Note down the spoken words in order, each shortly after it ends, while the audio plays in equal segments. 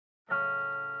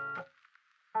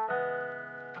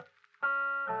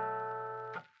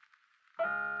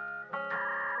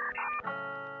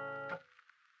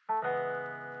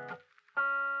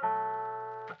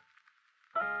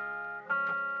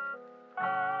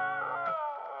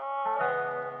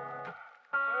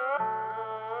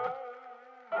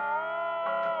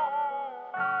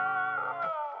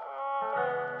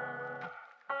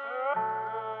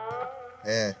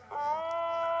Yeah.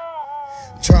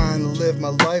 Trying to live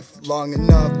my life long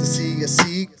enough to see a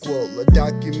sequel, a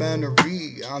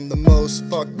documentary on the most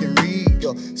fucking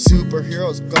regal.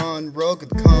 Superheroes gone rogue,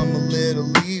 become a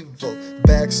little evil.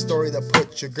 Backstory that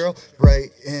puts your girl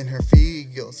right in her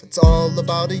feels. It's all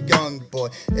about a young boy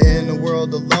in a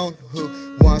world alone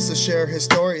who wants to share his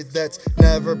story that's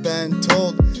never been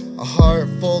told. A heart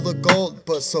full of gold,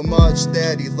 but so much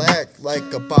that he lacked,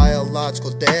 like a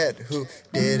biological dad who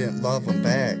didn't love him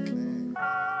back.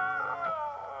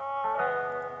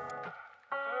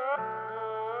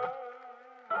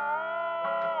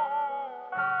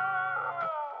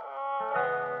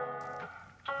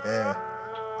 Yeah,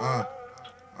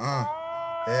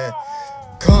 yeah.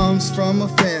 Comes from a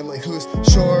family who's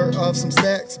short of some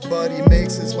stacks, but he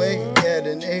makes his way at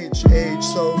an age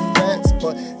so fast,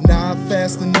 but not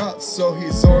fast enough, so he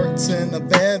resorts in a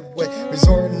bad way,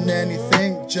 resorting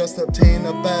anything just to obtain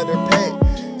a better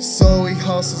pay. So he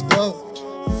hustles blow,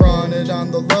 fronted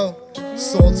on the low,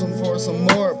 sold some for some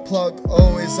more, plug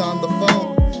always on the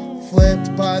phone.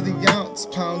 Flipped by the ounce,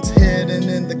 pounds hidden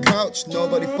in the couch.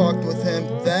 Nobody fucked with him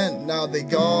then, now they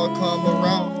all come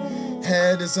around.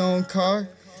 Had his own car,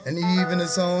 and even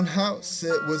his own house.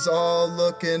 It was all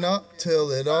looking up,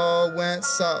 till it all went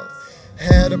south.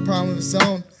 Had a problem of his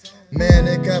own,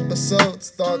 manic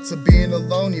episodes. Thoughts of being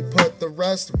alone, he put the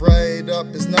rest right up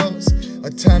his nose.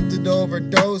 Attempted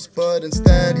overdose, but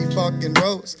instead he fucking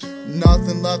rose.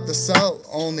 Nothing left to sell,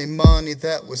 only money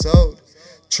that was owed.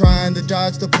 Trying to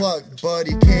dodge the plug, but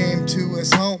he came to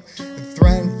his home and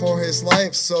threatened for his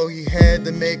life, so he had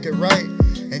to make it right.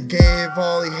 And gave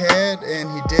all he had, and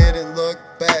he didn't look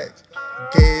back.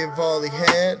 Gave all he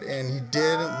had, and he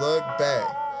didn't look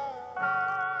back.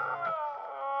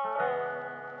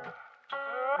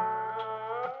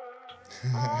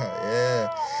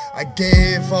 Yeah, I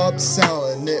gave up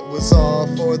selling, it was all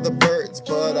for the birds,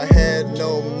 but I had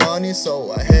no money,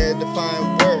 so I had to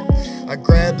find work. I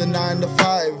grabbed a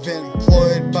 9-to-5,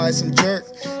 employed by some jerk.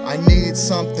 I need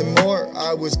something more,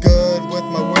 I was good with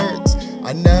my words.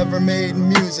 I never made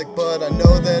music, but I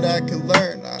know that I can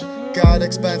learn. I got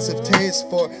expensive taste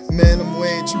for minimum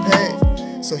wage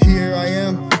pay. So here I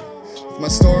am, with my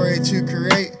story to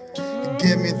create.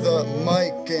 Give me the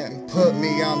mic and put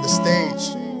me on the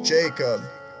stage, Jacob.